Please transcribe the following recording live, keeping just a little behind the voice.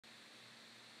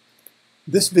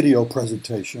This video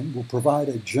presentation will provide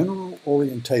a general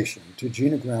orientation to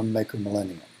Genogram-Maker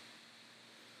Millennium.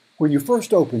 When you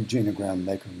first open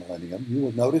Genogram-Maker Millennium, you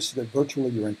will notice that virtually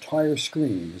your entire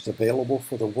screen is available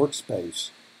for the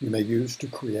workspace you may use to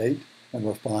create and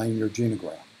refine your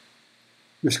genogram.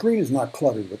 Your screen is not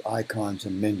cluttered with icons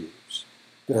and menus.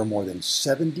 There are more than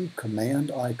 70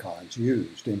 command icons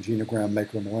used in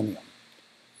Genogram-Maker Millennium,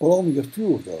 but only a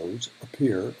few of those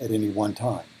appear at any one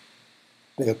time.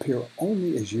 They appear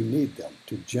only as you need them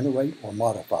to generate or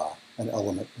modify an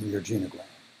element in your genogram.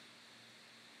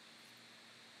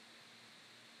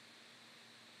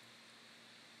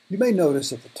 You may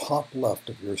notice at the top left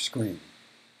of your screen,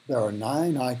 there are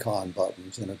 9 icon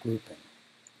buttons in a grouping.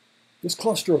 This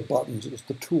cluster of buttons is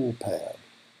the toolpad.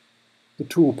 The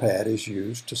toolpad is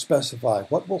used to specify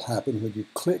what will happen when you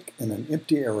click in an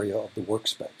empty area of the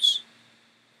workspace.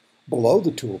 Below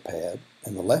the toolpad,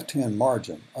 in the left-hand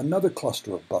margin, another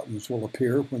cluster of buttons will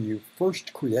appear when you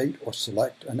first create or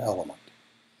select an element.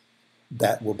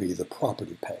 That will be the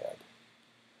property pad.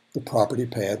 The property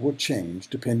pad will change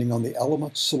depending on the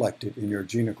elements selected in your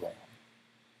genogram.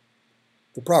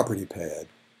 The property pad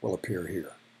will appear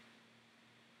here.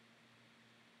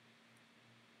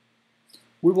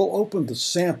 We will open the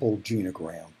sample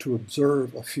genogram to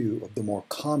observe a few of the more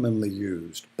commonly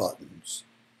used buttons.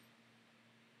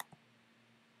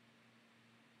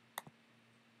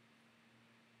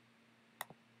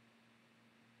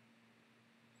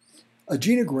 A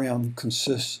genogram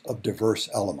consists of diverse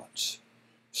elements,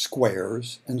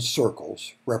 squares and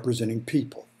circles representing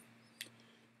people.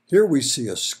 Here we see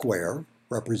a square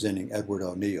representing Edward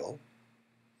O'Neill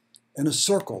and a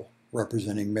circle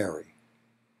representing Mary.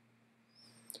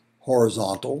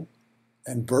 Horizontal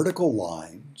and vertical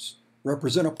lines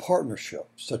represent a partnership,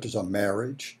 such as a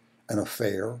marriage, an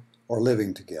affair, or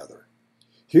living together.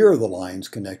 Here the lines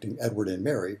connecting Edward and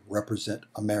Mary represent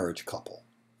a marriage couple.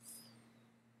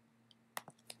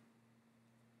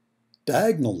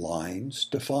 Diagonal lines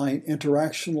define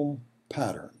interactional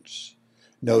patterns.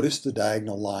 Notice the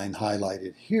diagonal line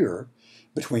highlighted here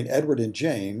between Edward and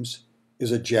James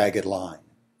is a jagged line.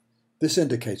 This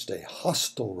indicates a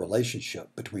hostile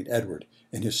relationship between Edward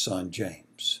and his son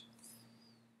James.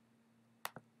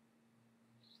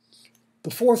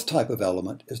 The fourth type of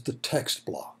element is the text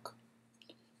block.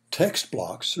 Text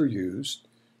blocks are used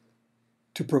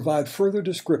to provide further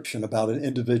description about an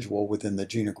individual within the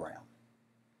genogram.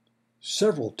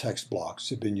 Several text blocks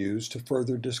have been used to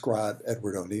further describe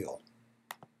Edward O'Neill.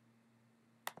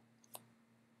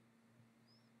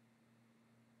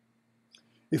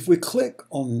 If we click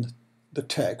on the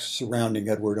text surrounding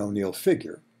Edward O'Neill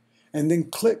figure, and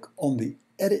then click on the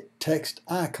Edit Text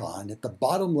icon at the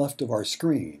bottom left of our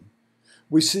screen,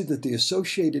 we see that the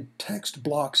associated text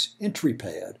block's entry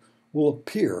pad will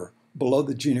appear below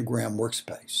the genogram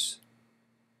workspace.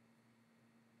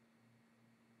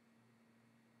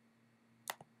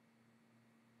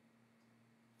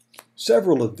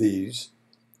 Several of these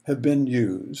have been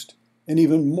used, and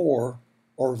even more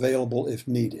are available if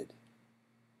needed.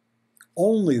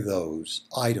 Only those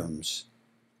items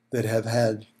that have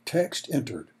had text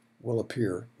entered will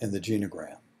appear in the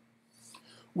genogram.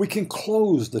 We can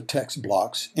close the text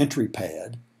block's entry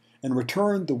pad and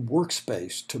return the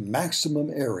workspace to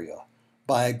maximum area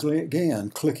by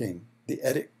again clicking the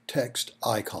Edit Text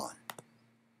icon.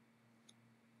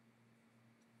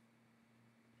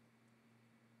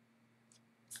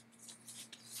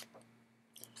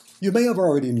 You may have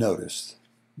already noticed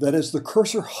that as the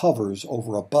cursor hovers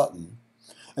over a button,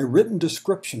 a written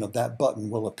description of that button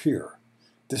will appear.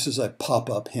 This is a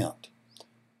pop-up hint.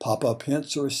 Pop-up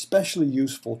hints are especially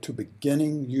useful to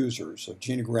beginning users of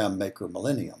Genogram-Maker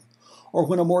Millennium, or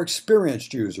when a more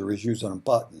experienced user is using a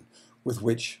button with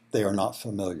which they are not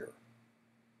familiar.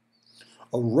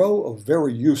 A row of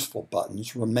very useful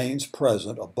buttons remains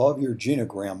present above your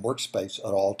genogram workspace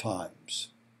at all times.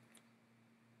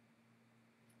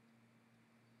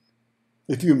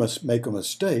 If you must make a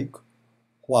mistake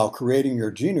while creating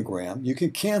your genogram, you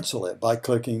can cancel it by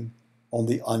clicking on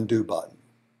the Undo button.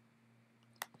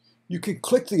 You can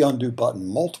click the Undo button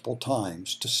multiple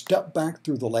times to step back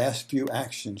through the last few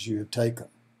actions you have taken.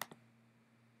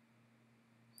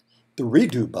 The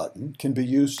Redo button can be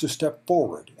used to step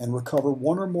forward and recover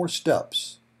one or more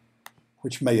steps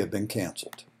which may have been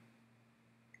canceled.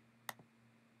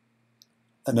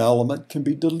 An element can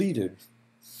be deleted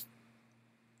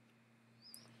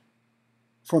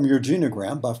from your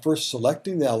genogram by first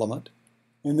selecting the element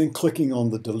and then clicking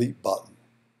on the Delete button.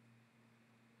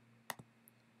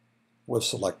 We'll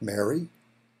select Mary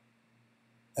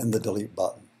and the Delete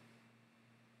button.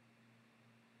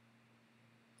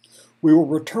 We will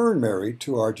return Mary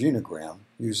to our genogram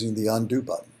using the Undo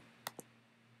button.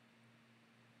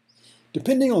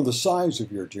 Depending on the size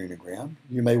of your genogram,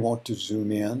 you may want to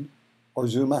zoom in or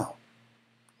zoom out.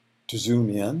 To zoom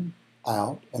in,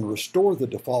 out, and restore the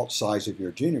default size of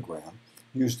your genogram,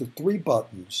 use the three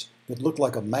buttons that look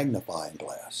like a magnifying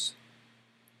glass.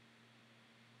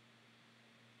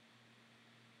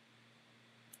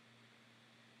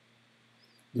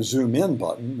 The Zoom In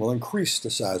button will increase the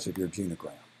size of your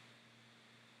genogram,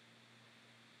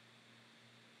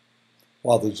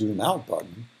 while the Zoom Out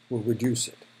button will reduce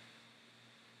it.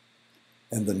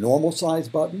 And the Normal Size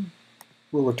button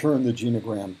will return the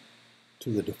genogram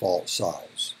to the default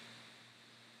size.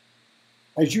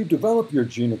 As you develop your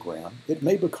genogram, it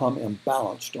may become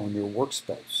imbalanced on your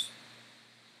workspace.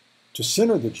 To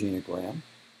center the genogram,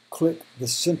 click the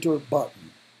Center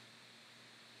button.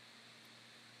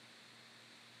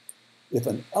 If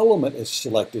an element is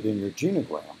selected in your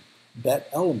genogram, that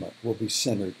element will be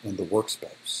centered in the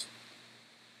workspace.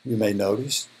 You may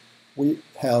notice we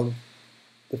have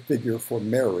the figure for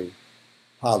Mary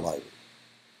highlighted.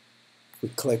 If we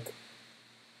click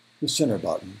the Center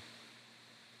button,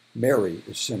 Mary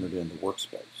is centered in the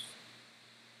workspace.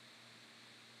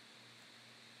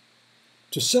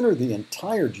 To center the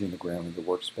entire genogram in the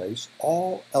workspace,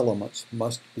 all elements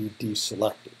must be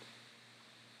deselected.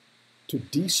 To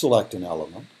deselect an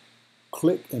element,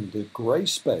 click in the gray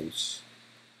space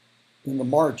in the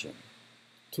margin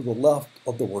to the left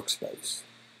of the workspace.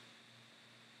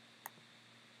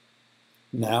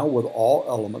 Now, with all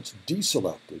elements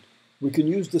deselected, we can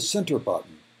use the Center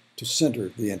button to center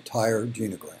the entire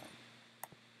genogram.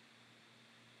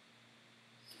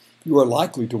 You are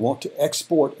likely to want to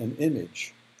export an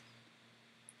image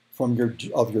of your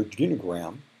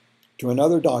genogram to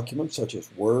another document such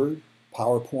as Word,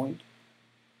 PowerPoint,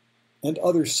 and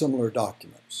other similar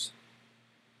documents.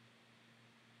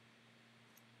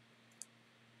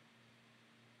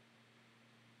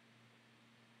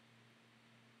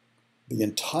 The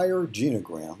entire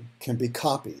genogram can be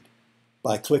copied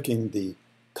by clicking the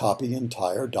Copy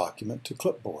Entire Document to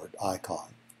Clipboard icon,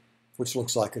 which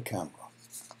looks like a camera.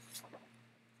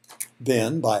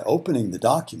 Then, by opening the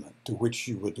document to which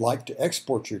you would like to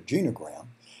export your genogram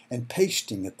and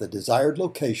pasting at the desired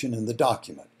location in the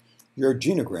document, your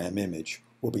genogram image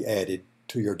will be added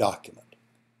to your document.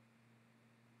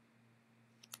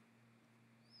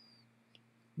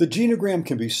 The genogram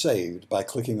can be saved by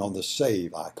clicking on the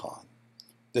Save icon.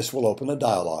 This will open a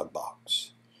dialog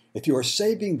box. If you are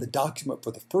saving the document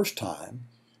for the first time,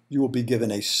 you will be given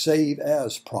a Save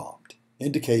As prompt,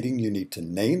 indicating you need to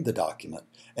name the document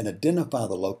and identify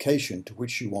the location to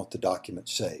which you want the document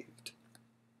saved.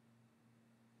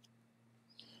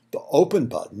 The Open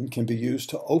button can be used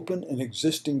to open an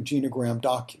existing genogram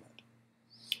document.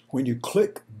 When you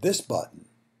click this button,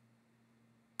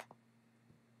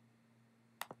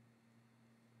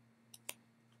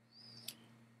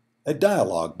 a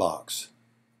dialog box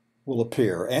will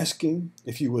appear asking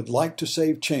if you would like to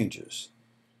save changes.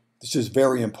 This is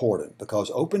very important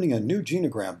because opening a new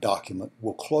genogram document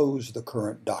will close the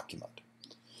current document.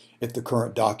 If the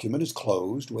current document is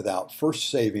closed without first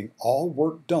saving all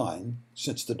work done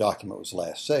since the document was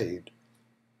last saved,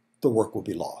 the work will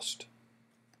be lost.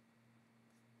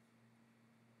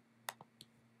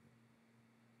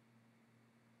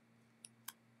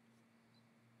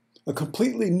 A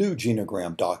completely new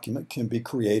genogram document can be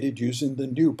created using the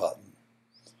New button.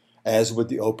 As with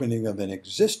the opening of an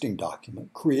existing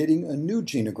document, creating a new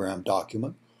genogram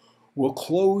document will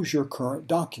close your current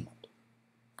document.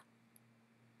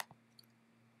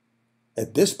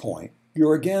 At this point,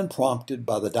 you're again prompted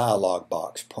by the dialog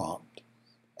box prompt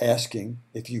asking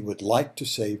if you would like to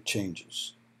save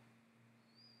changes.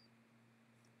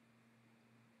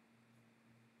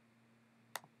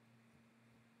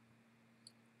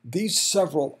 These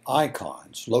several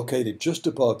icons located just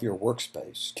above your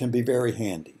workspace can be very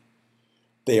handy.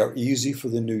 They are easy for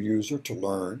the new user to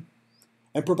learn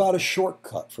and provide a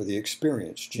shortcut for the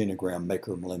experienced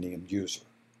Genogram-Maker Millennium user.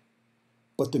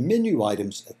 But the menu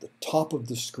items at the top of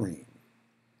the screen,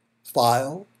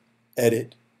 File,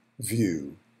 Edit,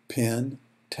 View, Pen,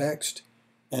 Text,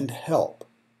 and Help,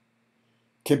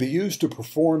 can be used to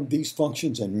perform these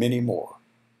functions and many more.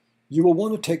 You will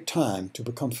want to take time to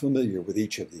become familiar with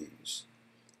each of these.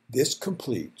 This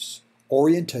completes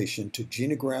Orientation to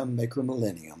Genogram-Maker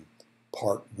Millennium,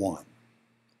 Part 1.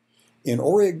 In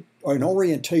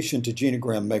Orientation to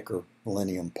Genogram-Maker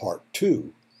Millennium, Part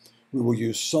 2, we will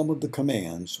use some of the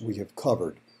commands we have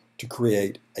covered to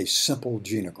create a simple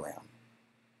genogram.